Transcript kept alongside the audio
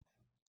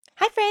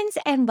Hi, friends,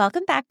 and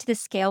welcome back to the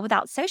Scale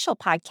Without Social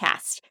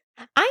podcast.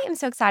 I am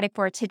so excited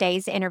for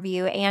today's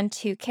interview and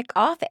to kick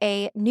off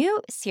a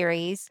new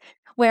series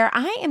where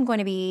I am going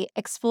to be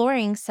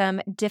exploring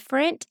some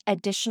different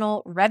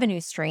additional revenue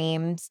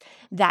streams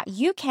that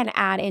you can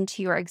add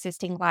into your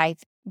existing life,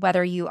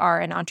 whether you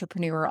are an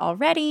entrepreneur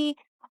already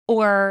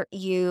or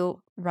you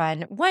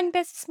run one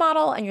business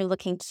model and you're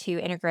looking to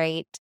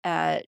integrate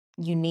a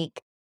unique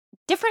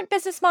different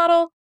business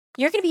model.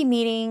 You're going to be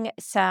meeting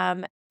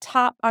some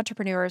top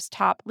entrepreneurs,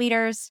 top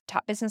leaders,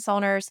 top business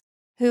owners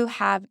who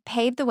have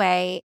paved the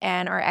way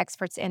and are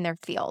experts in their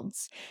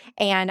fields.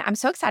 And I'm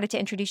so excited to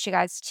introduce you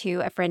guys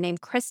to a friend named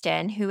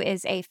Kristen, who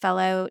is a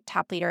fellow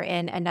top leader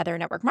in another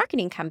network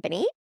marketing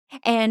company.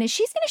 And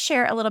she's going to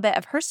share a little bit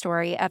of her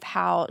story of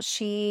how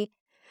she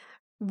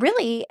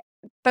really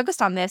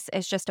focused on this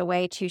as just a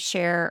way to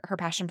share her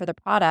passion for the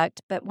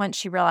product. But once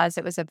she realized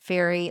it was a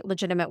very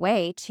legitimate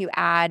way to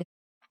add,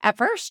 at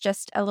first,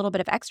 just a little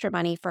bit of extra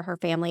money for her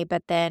family,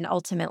 but then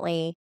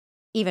ultimately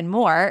even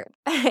more,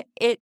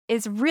 it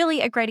is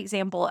really a great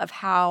example of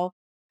how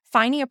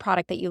finding a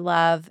product that you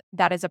love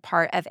that is a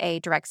part of a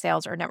direct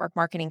sales or network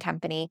marketing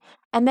company,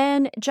 and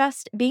then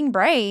just being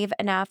brave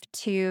enough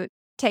to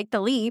take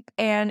the leap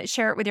and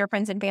share it with your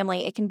friends and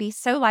family. It can be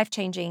so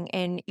life-changing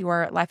in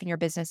your life and your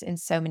business in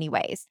so many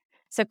ways.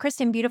 So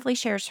Kristen beautifully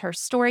shares her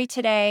story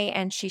today,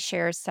 and she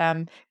shares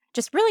some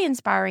just really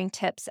inspiring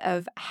tips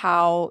of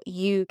how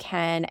you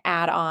can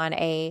add on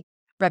a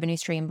revenue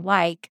stream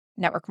like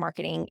network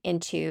marketing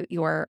into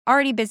your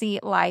already busy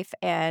life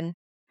and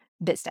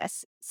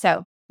business.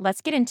 So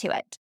let's get into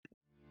it.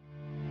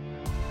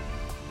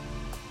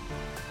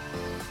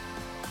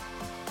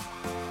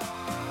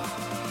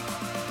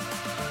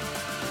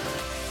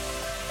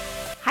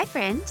 Hi,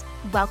 friend.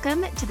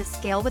 Welcome to the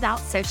Scale Without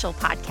Social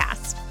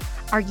podcast.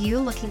 Are you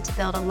looking to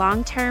build a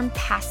long-term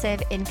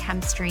passive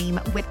income stream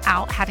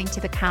without having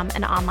to become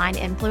an online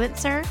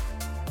influencer?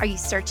 Are you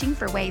searching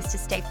for ways to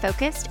stay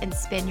focused and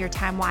spend your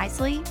time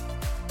wisely?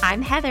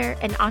 I'm Heather,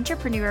 an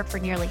entrepreneur for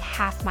nearly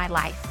half my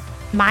life.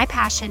 My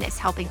passion is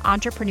helping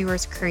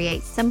entrepreneurs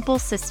create simple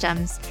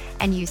systems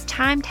and use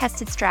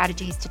time-tested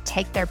strategies to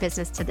take their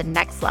business to the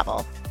next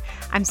level.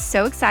 I'm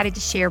so excited to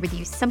share with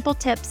you simple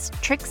tips,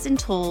 tricks, and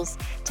tools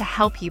to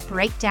help you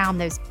break down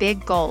those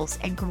big goals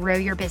and grow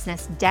your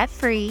business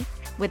debt-free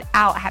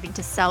without having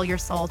to sell your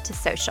soul to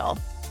social.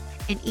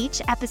 In each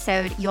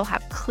episode, you'll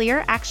have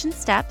clear action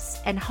steps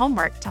and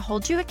homework to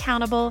hold you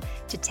accountable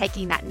to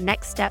taking that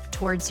next step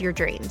towards your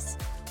dreams.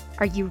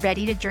 Are you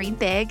ready to dream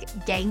big,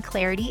 gain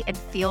clarity, and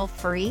feel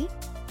free?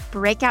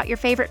 Break out your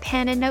favorite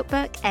pen and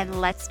notebook,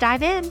 and let's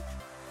dive in.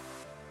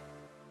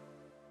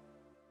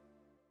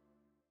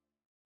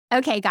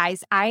 Okay,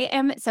 guys, I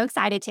am so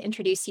excited to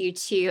introduce you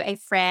to a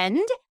friend,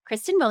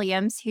 Kristen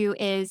Williams, who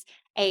is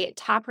a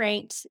top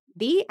ranked,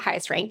 the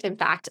highest ranked, in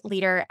fact,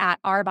 leader at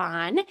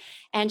Arbonne.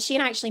 And she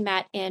and I actually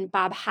met in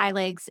Bob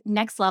Heilig's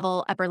Next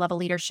Level Upper Level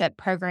Leadership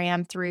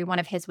program through one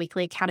of his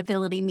weekly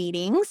accountability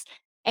meetings.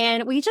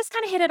 And we just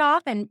kind of hit it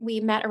off, and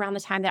we met around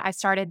the time that I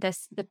started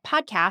the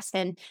podcast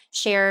and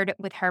shared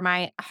with her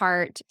my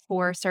heart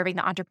for serving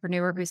the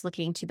entrepreneur who's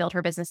looking to build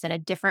her business in a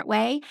different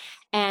way.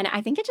 And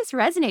I think it just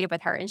resonated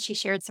with her. And she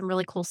shared some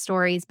really cool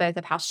stories, both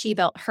of how she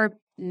built her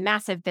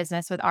massive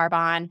business with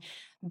Arbonne,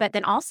 but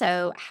then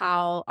also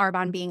how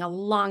Arbonne, being a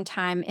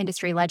longtime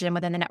industry legend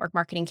within the network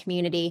marketing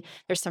community,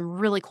 there's some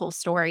really cool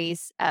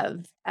stories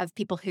of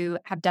people who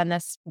have done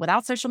this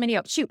without social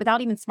media,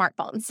 without even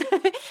smartphones.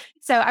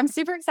 So I'm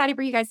super excited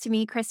for you guys to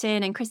meet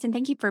Kristen. And Kristen,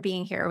 thank you for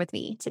being here with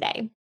me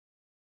today.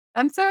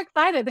 I'm so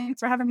excited. Thanks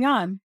for having me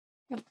on.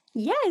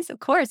 Yes, of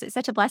course. It's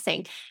such a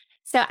blessing.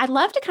 So I'd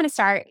love to kind of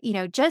start,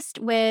 just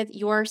with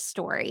your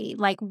story,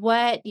 like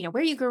where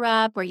you grew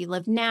up, where you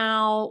live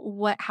now,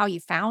 how you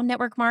found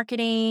network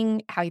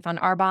marketing, how you found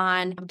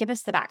Arbonne. Give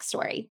us the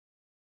backstory.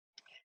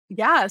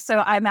 Yeah, so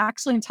I'm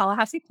actually in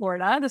Tallahassee,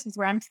 Florida. This is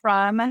where I'm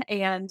from.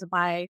 And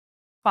my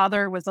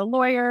father was a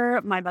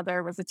lawyer. My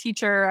mother was a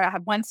teacher. I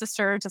have one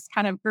sister, just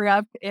kind of grew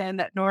up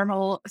in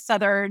normal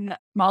Southern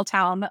small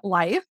town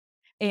life.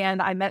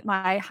 And I met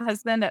my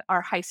husband at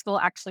our high school.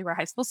 Actually, we're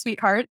high school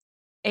sweethearts.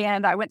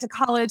 And I went to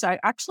college. I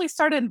actually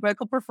started in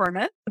vocal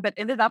performance, but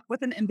ended up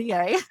with an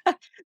MBA.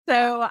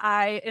 So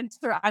I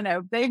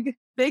know, big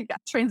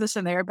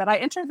transition there, but I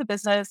entered the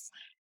business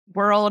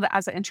world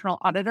as an internal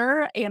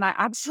auditor and I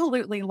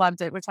absolutely loved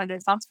it, which I know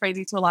sounds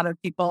crazy to a lot of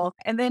people.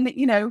 And then,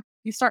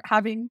 you start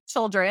having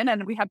children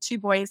and we have two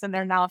boys and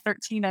they're now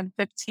 13 and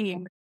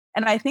 15.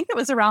 And I think it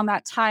was around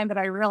that time that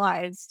I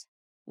realized,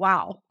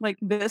 wow, like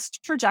this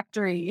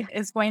trajectory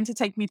is going to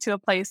take me to a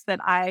place that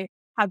I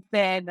have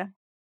been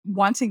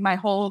wanting my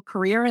whole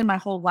career and my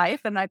whole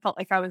life. And I felt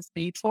like I was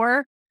made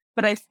for.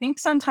 But I think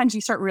sometimes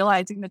you start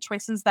realizing the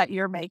choices that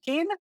you're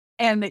making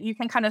and that you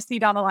can kind of see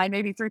down the line,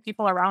 maybe through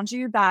people around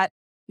you, that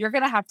you're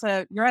at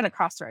a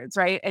crossroads,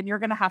 right? And you're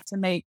going to have to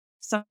make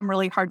some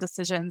really hard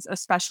decisions,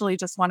 especially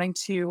just wanting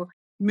to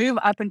move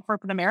up in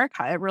corporate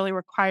America. It really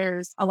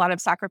requires a lot of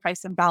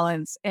sacrifice and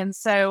balance. And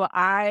so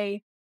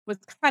I was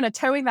kind of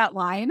towing that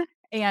line,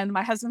 and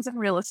my husband's in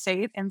real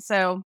estate. And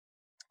so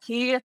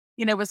He,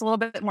 was a little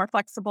bit more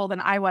flexible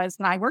than I was.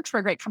 And I worked for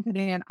a great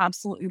company and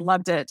absolutely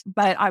loved it.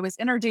 But I was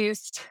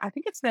introduced, I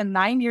think it's been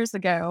 9 years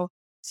ago,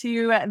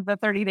 to the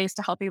 30 Days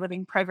to Healthy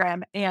Living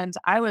program. And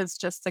I was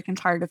just sick and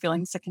tired of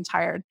feeling sick and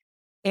tired.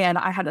 And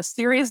I had a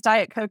serious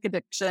Diet Coke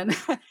addiction.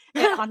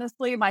 And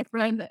honestly, my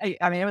friend,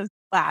 I mean, it was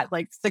bad,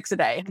 like 6 a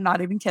day. I'm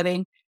not even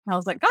kidding. And I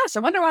was like, gosh, I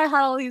wonder why I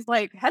had all these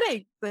like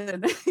headaches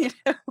and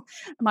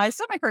my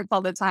stomach hurts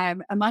all the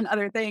time, among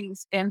other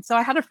things. And so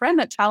I had a friend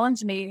that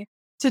challenged me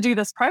to do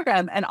this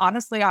program. And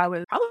honestly, I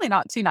was probably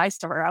not too nice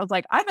to her. I was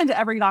like, I've been to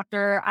every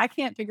doctor. I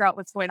can't figure out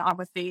what's going on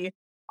with me.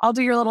 I'll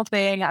do your little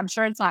thing. I'm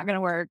sure it's not going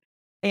to work.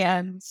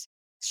 And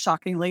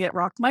shockingly, it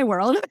rocked my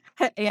world.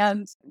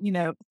 And,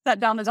 set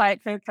down the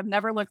Diet Coke, have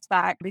never looked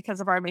back because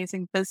of our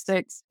amazing fizz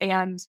sticks.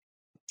 And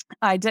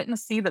I didn't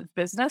see the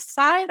business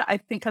side. I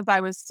think because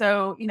I was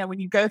so, when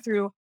you go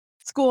through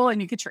school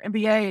and you get your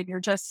MBA and you're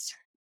just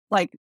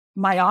like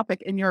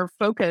myopic in your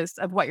focus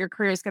of what your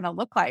career is going to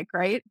look like,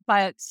 right?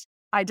 But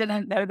I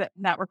didn't know that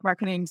network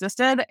marketing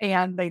existed,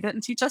 and they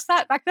didn't teach us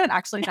that back then.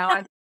 Actually,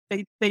 now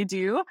they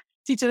do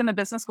teach it in the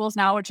business schools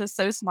now, which is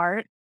so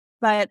smart.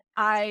 But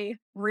I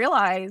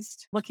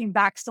realized, looking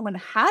back, someone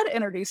had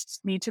introduced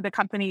me to the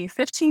company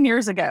 15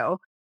 years ago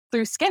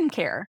through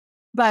skincare.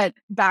 But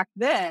back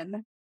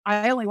then,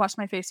 I only washed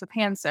my face with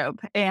hand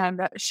soap,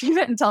 and she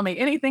didn't tell me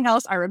anything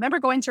else. I remember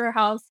going to her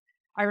house.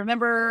 I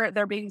remember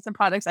there being some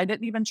products. I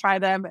didn't even try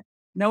them.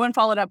 No one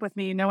followed up with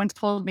me. No one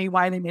told me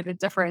why they made a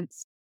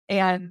difference.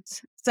 And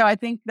so I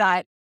think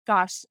that,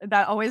 gosh,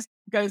 that always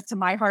goes to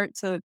my heart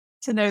to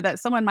know that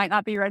someone might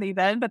not be ready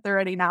then, but they're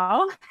ready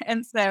now.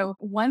 And so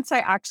once I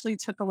actually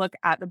took a look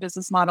at the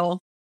business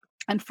model,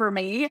 and for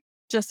me,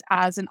 just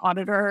as an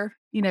auditor,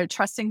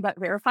 trusting but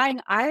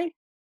verifying, I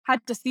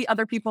had to see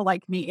other people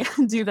like me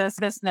do this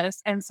business.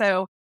 And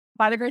so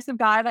by the grace of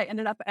God, I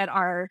ended up at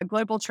our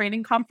global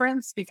training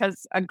conference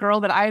because a girl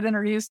that I had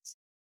introduced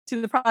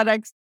to the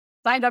products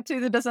signed up to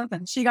the business,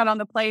 and she got on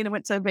the plane and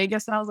went to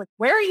Vegas. And I was like,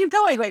 where are you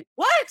going? Like,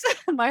 what?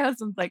 And my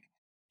husband's like,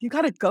 you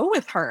got to go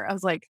with her. I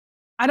was like,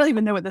 I don't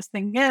even know what this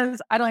thing is.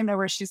 I don't even know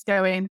where she's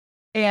going.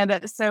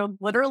 And so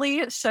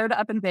literally showed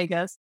up in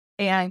Vegas.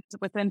 And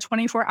within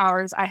 24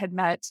 hours, I had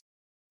met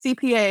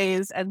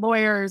CPAs and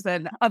lawyers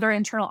and other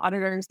internal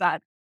auditors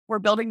that were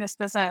building this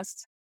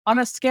business on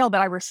a scale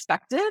that I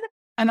respected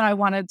and that I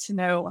wanted to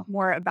know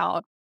more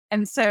about.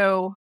 And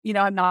so,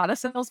 I'm not a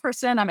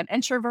salesperson, I'm an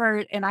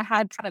introvert, and I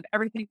had kind of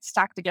everything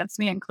stacked against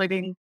me,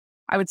 including,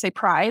 I would say,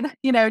 pride,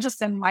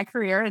 just in my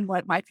career and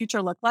what my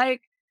future looked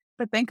like.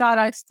 But thank God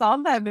I saw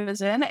that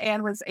vision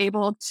and was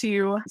able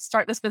to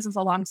start this business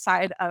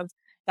alongside of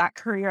that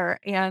career.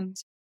 And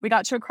we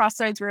got to a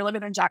crossroads. We were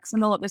living in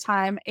Jacksonville at the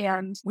time,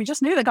 and we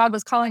just knew that God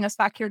was calling us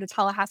back here to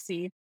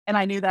Tallahassee. And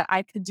I knew that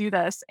I could do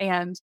this,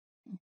 and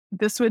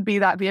this would be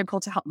that vehicle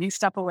to help me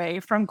step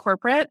away from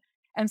corporate.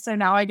 And so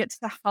now I get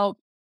to help,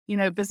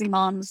 busy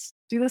moms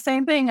do the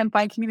same thing and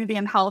find community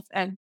and health,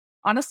 and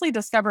honestly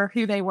discover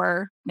who they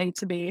were made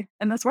to be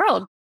in this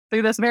world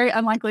through this very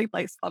unlikely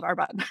place called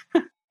Arbonne.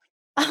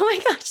 Oh my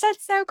gosh,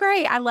 that's so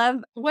great. I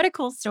love what a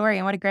cool story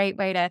and what a great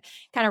way to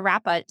kind of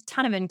wrap a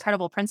ton of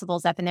incredible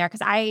principles up in there.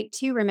 Cause I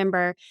too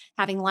remember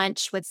having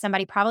lunch with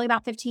somebody probably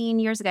about 15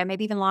 years ago,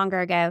 maybe even longer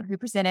ago, who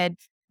presented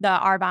the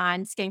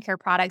Arbonne skincare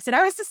products. And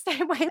I was the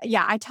same way.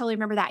 Yeah, I totally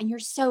remember that. And you're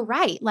so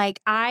right. Like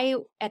I,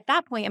 at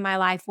that point in my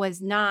life,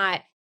 was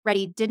not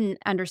ready, didn't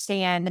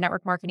understand the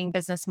network marketing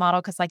business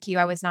model. Cause like you,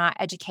 I was not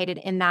educated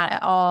in that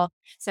at all.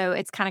 So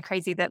it's kind of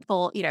crazy that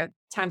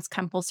times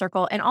come full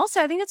circle. And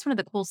also, I think that's one of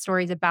the cool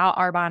stories about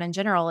Arbonne in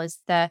general is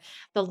the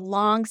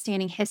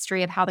long-standing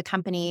history of how the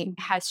company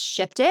has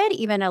shifted,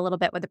 even a little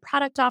bit with the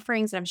product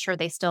offerings. And I'm sure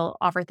they still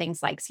offer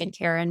things like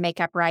skincare and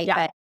makeup, right? Yeah.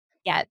 But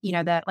yeah,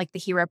 the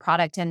hero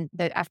product, and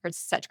I've heard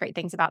such great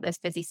things about those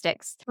fizzy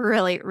sticks.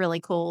 Really, really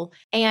cool.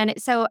 And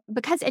so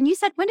and you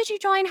said, when did you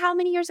join? How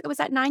many years ago? Was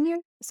that 9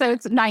 years? So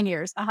it's 9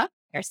 years. Uh-huh.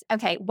 Years.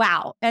 Okay.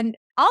 Wow. And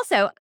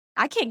also,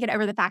 I can't get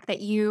over the fact that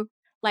you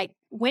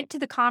went to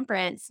the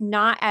conference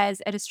not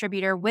as a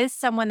distributor with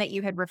someone that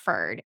you had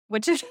referred,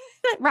 which is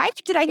right.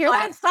 Did I hear I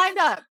that? had signed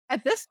up.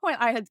 At this point,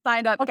 I had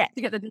signed up Okay.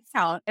 to get the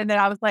discount. And then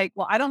I was like,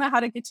 well, I don't know how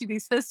to get you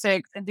these fizz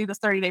sticks and do this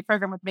 30-day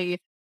program with me.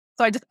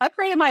 So I just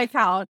upgraded my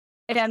account.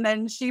 And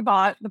then she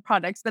bought the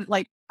products, but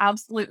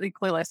absolutely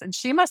clueless. And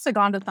she must have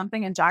gone to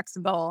something in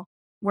Jacksonville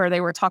where they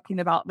were talking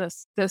about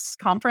this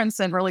conference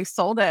and really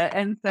sold it.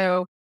 And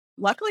so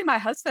luckily my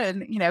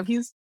husband,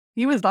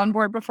 he was on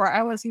board before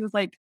I was. He was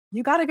like,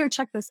 you got to go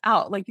check this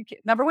out. Like,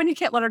 number one, you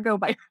can't let her go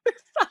by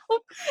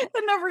yourself.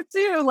 And number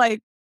two,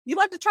 you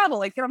love to travel,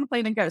 get on the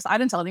plane and go. So I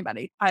didn't tell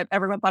anybody.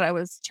 Everyone thought I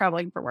was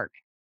traveling for work.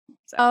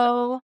 So,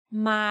 oh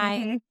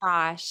my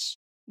gosh.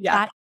 yeah.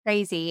 That's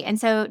crazy. And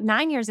so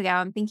 9 years ago,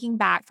 I'm thinking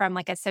back from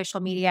a social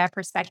media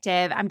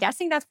perspective. I'm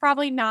guessing that's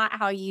probably not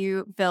how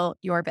you built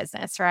your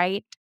business,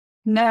 right?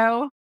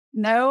 No,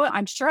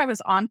 I'm sure I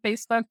was on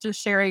Facebook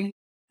just sharing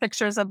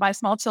pictures of my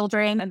small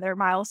children and their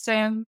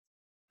milestones.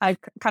 I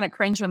kind of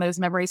cringe when those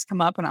memories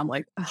come up and I'm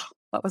like, oh,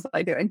 what was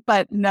I doing?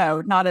 But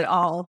no, not at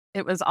all.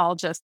 It was all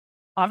just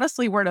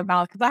honestly word of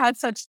mouth because I had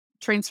such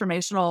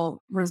transformational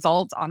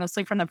results,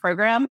 honestly, from the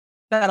program,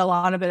 that a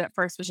lot of it at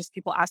first was just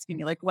people asking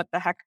me, like, what the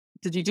heck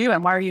did you do?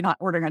 And why are you not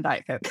ordering a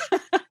Diet Coke?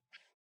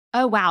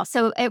 Oh, wow.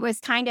 So it was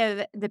kind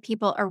of the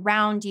people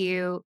around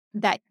you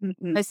that Mhm.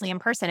 mostly in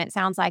person, it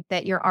sounds like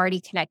that you're already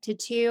connected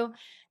to,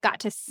 got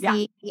to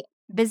Yeah.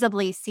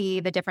 visibly see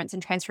the difference in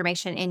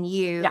transformation in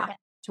you Yeah.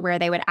 to where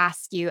they would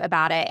ask you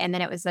about it. And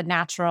then it was a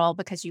natural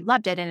because you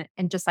loved it.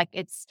 And just like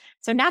it's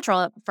so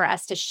natural for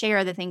us to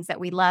share the things that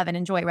we love and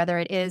enjoy, whether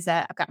it is,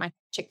 I've got my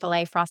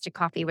Chick-fil-A frosted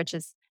coffee, which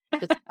is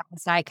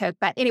just Diet Coke.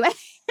 But anyway,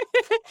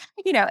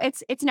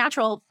 it's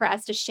natural for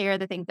us to share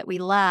the things that we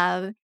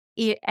love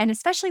and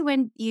especially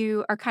when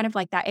you are kind of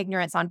like that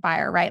ignorance on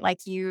fire, right?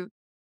 Like you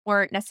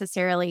weren't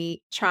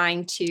necessarily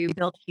trying to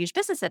build a huge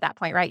business at that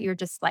point, right? You're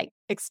just like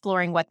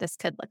exploring what this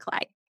could look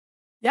like.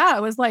 Yeah,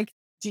 it was like,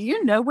 "Do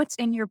you know what's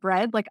in your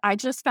bread?" Like, I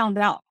just found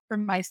out for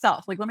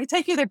myself. Like, "Let me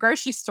take you to the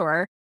grocery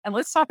store and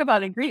let's talk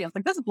about ingredients."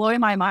 Like, this is blowing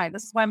my mind.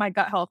 This is why my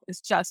gut health is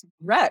just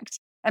wrecked.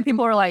 And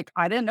people are like,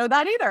 "I didn't know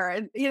that either."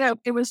 And,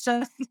 it was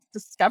just this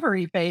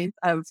discovery phase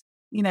of,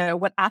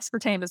 what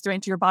aspartame is doing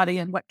to your body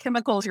and what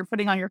chemicals you're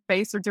putting on your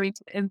face are doing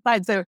to the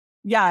inside. So,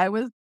 yeah,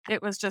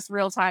 it was just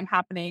real time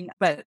happening.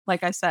 But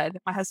like I said,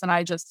 my husband and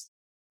I just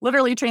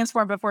literally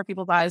transformed before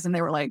people's eyes, and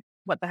they were like,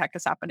 "What the heck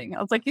is happening?" I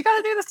was like, "You got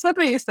to do this with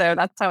me." So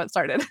that's how it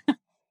started.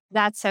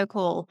 That's so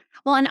cool.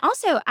 Well, and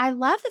also I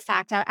love the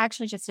fact I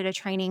actually just did a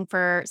training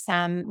for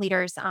some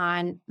leaders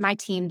on my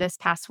team this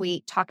past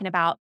week talking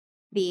about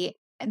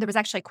there was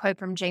actually a quote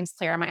from James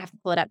Clear. I might have to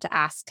pull it up to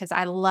ask because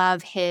I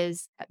love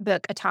his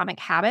book Atomic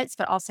Habits,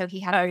 but also he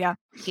had Oh, yeah.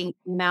 an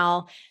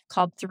email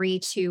called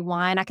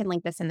 321. I can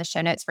link this in the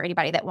show notes for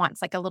anybody that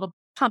wants like a little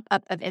pump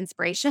up of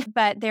inspiration.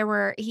 But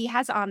he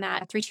has on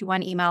that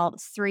 321 email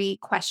three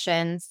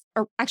questions,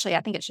 or actually, I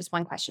think it's just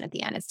one question at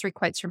the end. It's three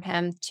quotes from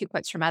him, two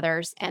quotes from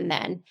others, and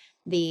then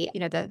the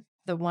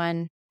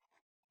one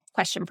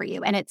question for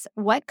you. And it's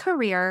what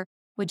career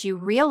would you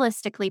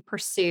realistically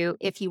pursue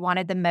if you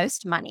wanted the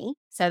most money?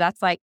 So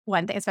that's like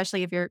one thing,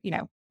 especially if you're,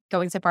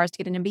 going so far as to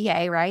get an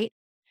MBA, right?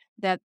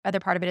 The other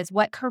part of it is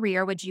what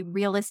career would you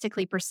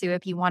realistically pursue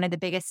if you wanted the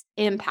biggest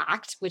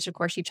impact, which of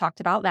course you talked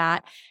about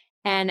that.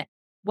 And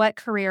what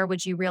career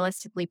would you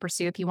realistically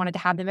pursue if you wanted to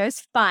have the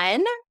most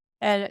fun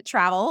and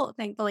travel?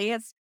 Thankfully,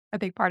 it's a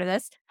big part of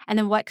this. And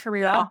then what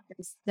career Yeah.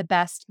 offers the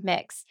best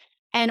mix?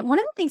 And one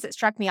of the things that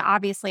struck me,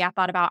 obviously, I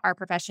thought about our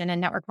profession and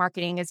network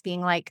marketing as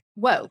being like,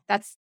 whoa,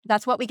 that's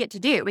what we get to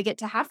do. We get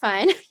to have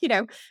fun,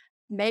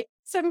 make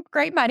some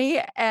great money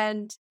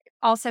and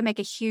also make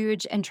a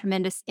huge and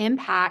tremendous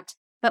impact.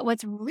 But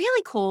what's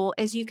really cool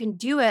is you can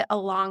do it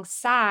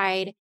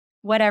alongside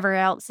whatever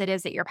else it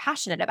is that you're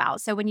passionate about.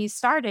 So when you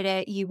started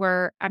it, you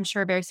were, I'm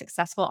sure, a very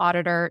successful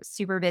auditor,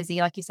 super busy.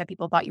 Like you said,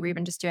 people thought you were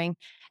even just doing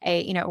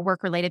a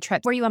work related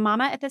trip. Were you a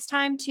mama at this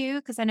time too?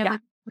 Because I know Yeah.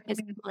 it's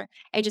similar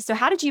ages. So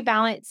how did you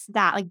balance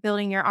that, like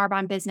building your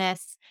Arbonne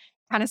business,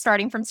 kind of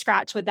starting from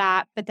scratch with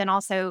that, but then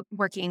also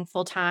working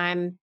full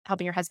time,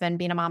 helping your husband,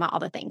 being a mama, all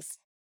the things?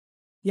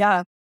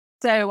 Yeah.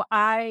 So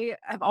I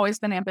have always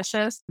been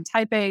ambitious and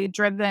type A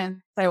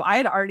driven. So we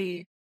had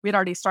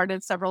already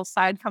started several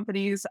side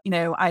companies.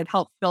 I had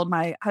helped build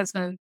my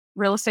husband's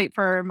real estate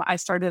firm. I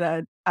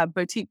started a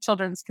boutique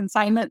children's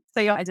consignment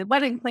sale. I did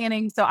wedding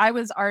planning. So I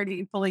was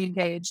already fully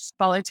engaged,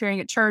 volunteering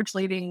at church,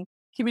 leading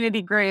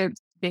community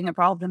groups, being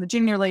involved in the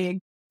junior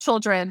league,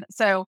 children.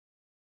 So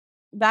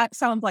that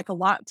sounds like a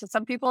lot to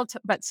some people,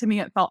 but to me,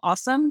 it felt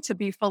awesome to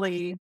be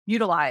fully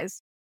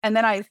utilized. And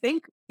then I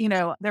think,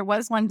 there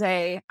was one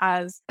day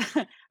as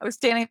I was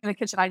standing in the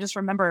kitchen, I just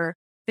remember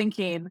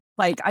thinking,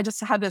 like, I just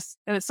had this,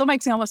 and it still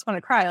makes me almost want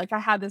to cry. Like, I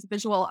had this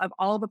visual of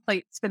all the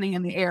plates spinning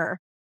in the air.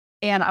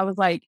 And I was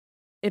like,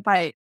 if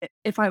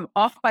I'm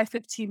off by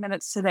 15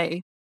 minutes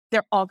today,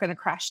 they're all going to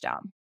crash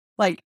down.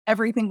 Like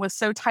everything was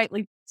so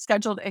tightly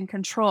scheduled and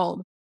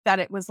controlled that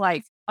it was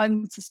like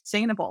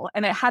unsustainable.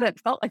 And it hadn't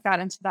felt like that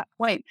until that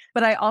point.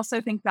 But I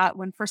also think that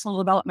when personal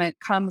development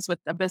comes with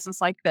a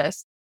business like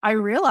this, I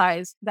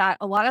realized that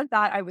a lot of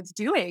that I was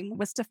doing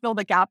was to fill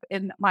the gap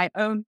in my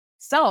own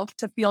self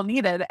to feel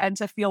needed and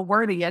to feel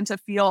worthy and to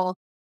feel,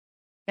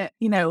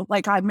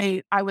 like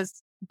I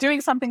was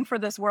doing something for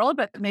this world,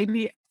 but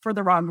maybe for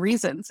the wrong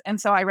reasons. And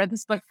so I read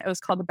this book. It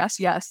was called The Best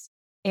Yes.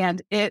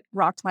 And it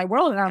rocked my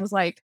world. And I was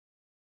like,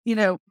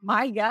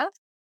 my yes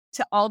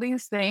to all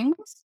these things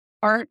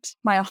aren't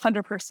my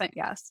 100%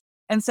 yes.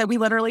 And so we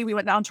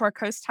went down to our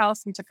coast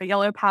house. We took a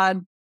yellow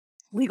pad,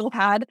 legal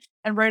pad,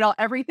 and wrote out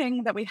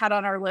everything that we had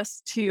on our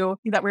list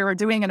that we were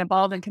doing and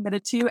involved and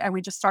committed to. And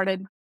we just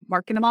started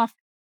marking them off.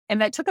 And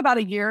that took about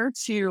a year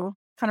to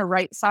kind of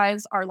right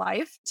size our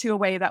life to a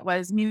way that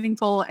was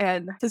meaningful.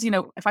 And because,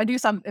 if I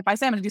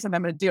say I'm going to do something,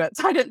 I'm going to do it.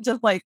 So I didn't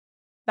just like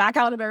back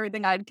out of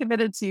everything I'd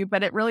committed to,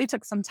 but it really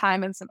took some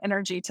time and some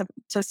energy to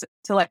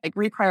like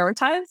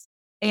reprioritize.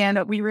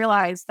 And we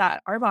realized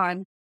that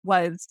Arbonne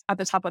was at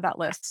the top of that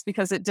list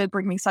because it did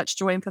bring me such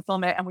joy and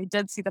fulfillment. And we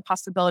did see the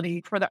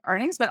possibility for the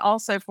earnings, but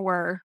also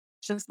for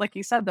just like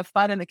you said, the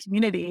fun and the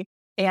community.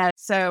 And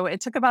so it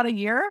took about a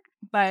year,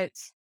 but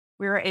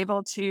we were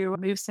able to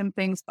move some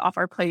things off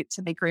our plate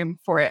to make room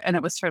for it. And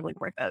it was totally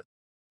worth it.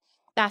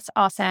 That's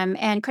awesome.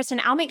 And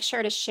Kristen, I'll make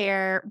sure to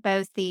share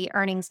both the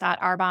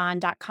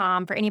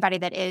earnings.arbonne.com for anybody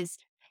that is,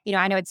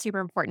 I know it's super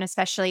important,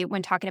 especially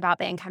when talking about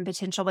the income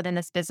potential within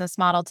this business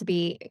model, to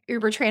be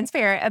uber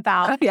transparent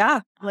about Yeah.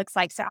 what it looks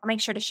like. So I'll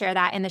make sure to share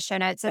that in the show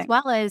notes as Thanks.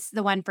 well as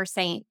the one for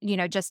Saint,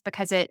 just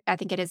because I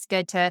think it is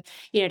good to,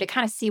 to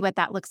kind of see what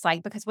that looks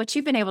like, because what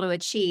you've been able to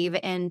achieve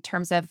in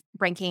terms of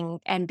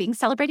ranking and being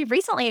celebrated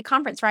recently at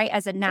conference, right,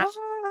 as a national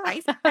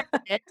vice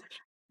president.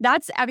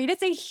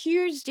 It's a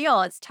huge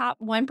deal. It's top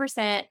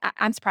 1%.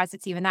 I'm surprised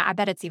it's even that. I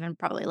bet it's even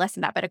probably less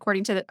than that. But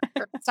according to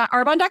it's not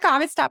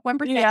arbonne.com, it's top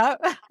 1%. Yeah.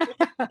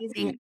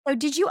 Amazing. So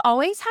did you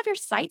always have your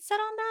sights set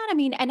on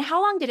that? And how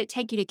long did it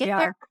take you to get there?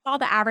 Yeah. All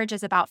the average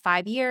is about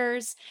 5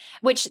 years,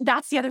 which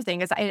that's the other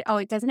thing is,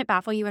 doesn't it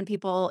baffle you when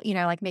people,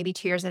 like maybe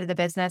 2 years into the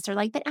business are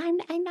like, but I'm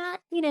not,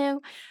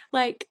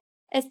 like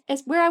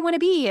as where I want to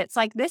be. It's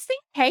like, this thing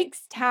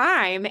takes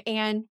time.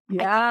 And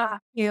Yeah.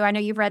 I know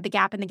you've read The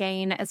Gap and the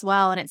Gain as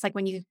well, and it's like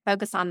when you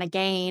focus on the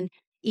gain,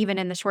 even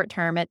in the short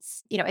term,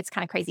 it's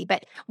kind of crazy.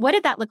 But what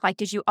did that look like?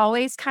 Did you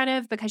always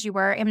because you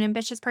were an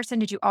ambitious person,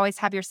 did you always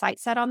have your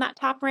sights set on that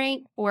top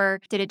rank, or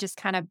did it just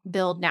kind of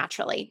build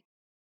naturally?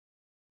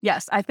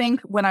 Yes, I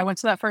think when I went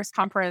to that first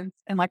conference,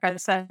 and like I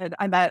said,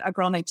 I met a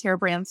girl named Tara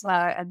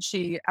Bransla, and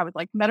I would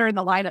like met her in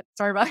the line at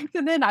Starbucks,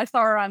 and then I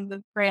saw her on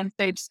the grand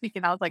stage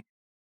speaking. I was like,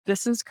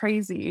 this is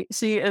crazy.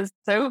 She is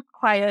so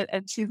quiet,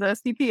 and she's a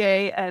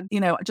CPA, and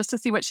just to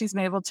see what she's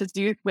been able to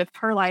do with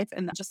her life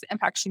and just the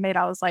impact she made,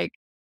 I was like,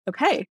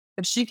 okay,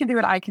 if she can do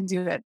it, I can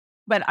do it.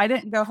 But I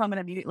didn't go home and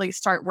immediately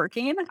start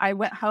working. I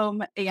went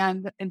home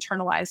and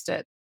internalized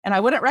it. And I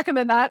wouldn't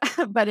recommend that,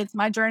 but it's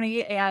my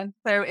journey. And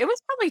so it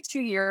was probably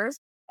 2 years.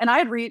 And I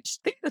had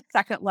reached, I think, the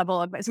second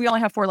level of, so we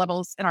only have 4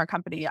 levels in our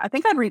company. I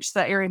think I'd reached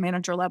the area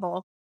manager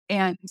level.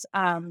 And,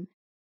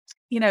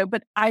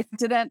 but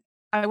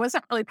I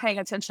wasn't really paying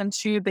attention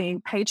to the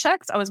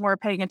paychecks. I was more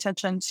paying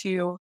attention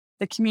to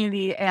the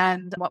community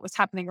and what was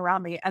happening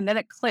around me. And then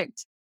it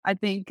clicked. I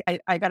think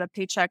I got a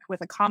paycheck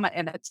with a comma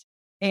in it.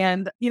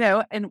 And,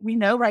 and we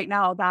know right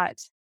now that,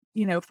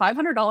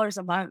 $500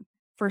 a month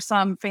for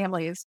some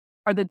families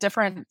are the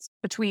difference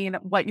between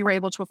what you were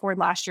able to afford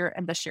last year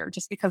and this year,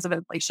 just because of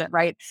inflation,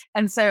 right?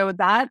 And so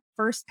that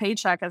first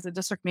paycheck as a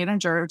district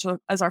manager,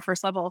 as our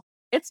first level,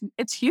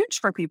 it's huge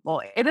for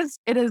people. It is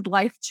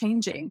life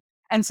changing.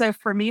 And so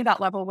for me, that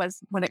level was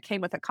when it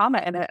came with a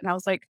comma in it, and I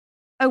was like,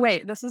 oh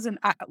wait, this isn't.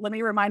 Let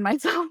me remind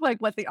myself like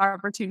what the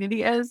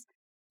opportunity is,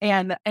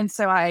 and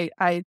so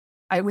I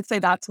would say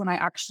that's when I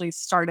actually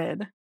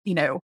started,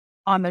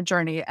 on the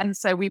journey. And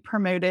so we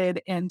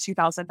promoted in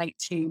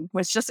 2019,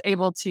 was just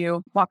able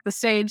to walk the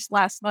stage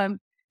last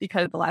month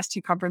because the last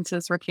 2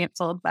 conferences were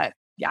canceled. But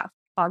yeah,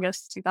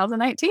 August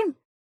 2019.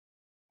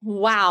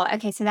 Wow.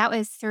 Okay. So that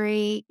was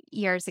 3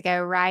 years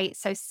ago, right?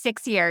 So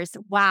 6 years.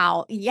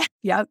 Wow. Yeah.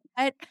 Yep.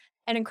 What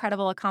an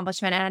incredible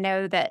accomplishment. And I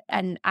know that,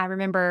 and I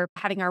remember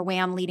having our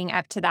WAM leading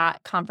up to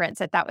that conference,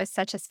 that was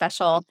such a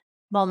special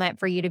moment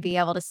for you to be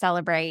able to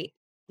celebrate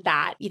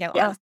that,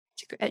 Yeah.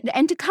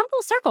 and to come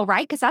full circle,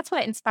 right? Because that's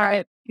what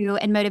inspired you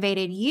and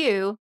motivated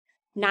you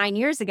 9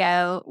 years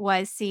ago,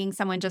 was seeing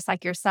someone just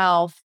like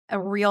yourself, a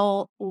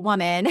real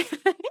woman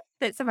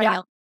that somebody Yeah.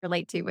 else can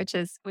relate to, which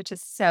is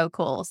so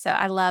cool. So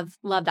I love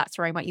that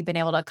story and what you've been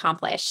able to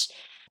accomplish.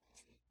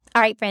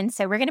 All right, friends.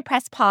 So we're going to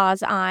press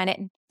pause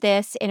on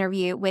this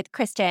interview with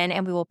Kristen,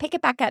 and we will pick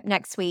it back up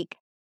next week.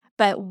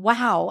 But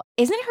wow,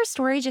 isn't her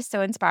story just so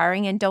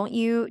inspiring? And don't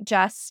you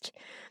just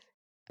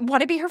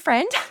want to be her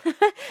friend?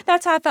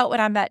 That's how I felt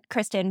when I met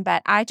Kristen.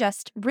 But I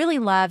just really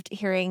loved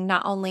hearing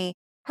not only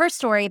her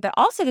story, but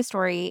also the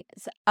stories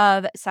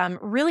of some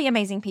really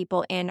amazing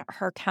people in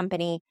her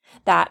company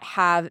that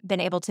have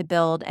been able to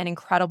build an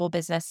incredible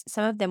business,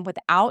 some of them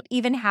without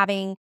even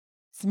having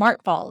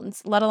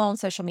smartphones, let alone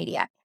social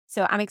media.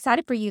 So I'm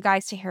excited for you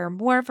guys to hear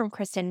more from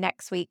Kristen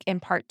next week in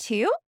part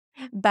 2.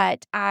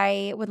 But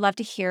I would love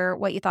to hear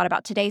what you thought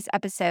about today's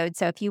episode.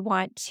 So if you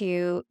want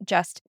to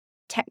just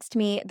text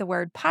me the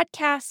word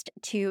podcast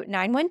to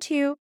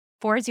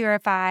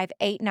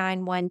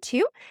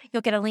 912-405-8912.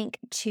 You'll get a link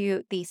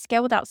to the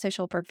Scale Without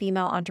Social for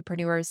Female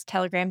Entrepreneurs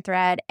Telegram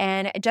thread,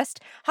 and just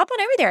hop on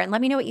over there and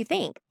let me know what you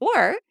think.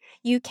 Or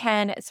you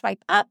can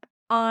swipe up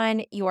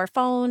on your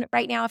phone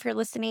right now if you're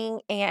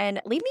listening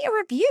and leave me a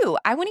review.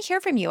 I want to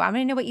hear from you. I want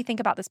to know what you think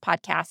about this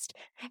podcast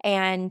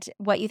and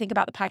what you think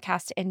about the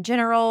podcast in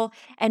general,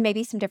 and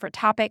maybe some different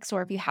topics,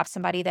 or if you have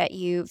somebody that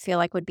you feel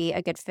like would be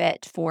a good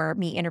fit for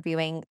me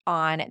interviewing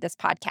on this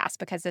podcast,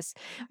 because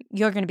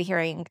you're going to be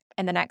hearing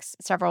in the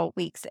next several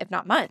weeks, if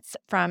not months,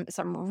 from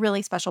some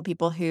really special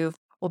people who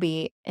will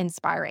be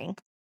inspiring.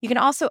 You can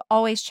also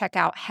always check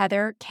out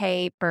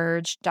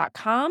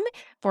heatherkburge.com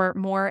for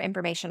more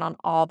information on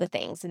all the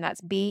things, and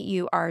that's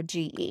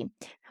BURGE.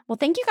 Well,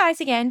 thank you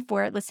guys again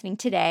for listening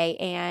today,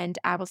 and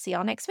I will see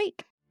y'all next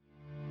week.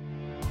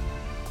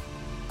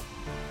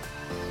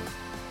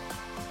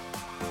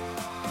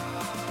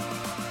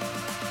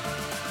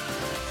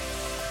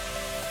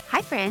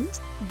 Hi,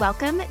 friend.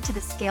 Welcome to the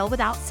Scale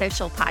Without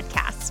Social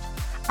podcast.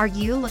 Are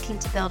you looking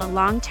to build a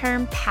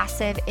long-term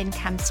passive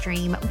income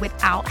stream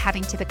without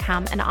having to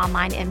become an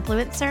online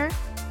influencer?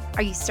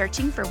 Are you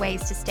searching for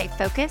ways to stay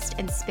focused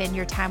and spend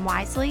your time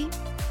wisely?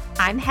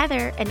 I'm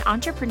Heather, an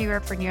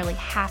entrepreneur for nearly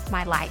half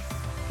my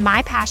life.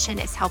 My passion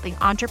is helping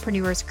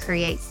entrepreneurs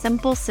create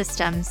simple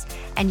systems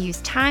and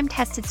use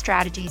time-tested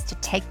strategies to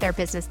take their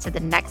business to the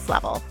next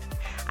level.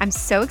 I'm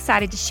so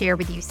excited to share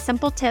with you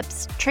simple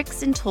tips,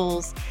 tricks, and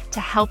tools to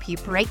help you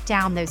break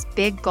down those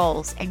big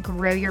goals and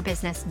grow your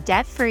business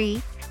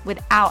debt-free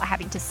without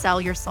having to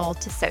sell your soul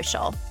to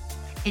social.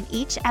 In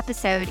each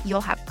episode, you'll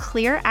have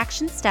clear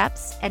action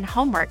steps and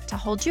homework to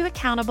hold you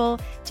accountable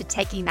to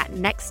taking that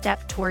next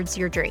step towards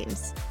your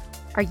dreams.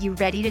 Are you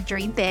ready to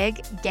dream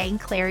big, gain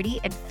clarity,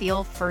 and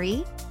feel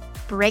free?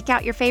 Break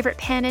out your favorite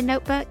pen and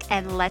notebook,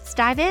 and let's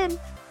dive in.